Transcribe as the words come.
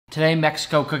Today,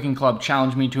 Mexico Cooking Club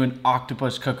challenged me to an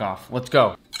octopus cook-off. Let's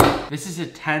go. This is a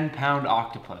 10-pound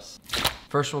octopus.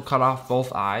 First, we'll cut off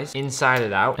both eyes, inside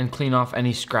it out, and clean off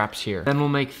any scraps here. Then we'll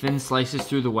make thin slices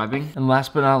through the webbing. And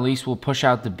last but not least, we'll push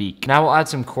out the beak. Now we'll add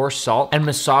some coarse salt and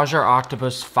massage our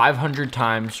octopus 500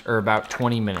 times, or about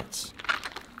 20 minutes.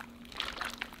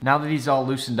 Now that he's all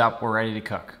loosened up, we're ready to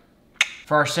cook.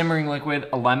 For our simmering liquid,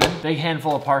 a lemon, big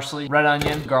handful of parsley, red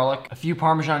onion, garlic, a few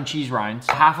Parmesan cheese rinds,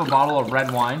 half a bottle of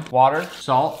red wine, water,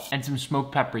 salt, and some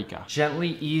smoked paprika.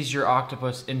 Gently ease your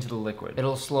octopus into the liquid.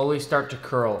 It'll slowly start to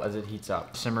curl as it heats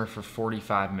up. Simmer for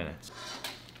 45 minutes.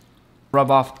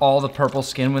 Rub off all the purple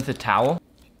skin with a towel.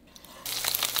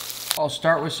 I'll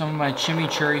start with some of my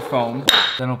chimichurri foam.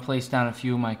 Then I'll place down a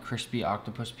few of my crispy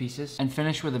octopus pieces and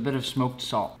finish with a bit of smoked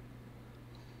salt.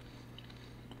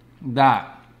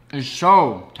 That is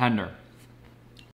so tender.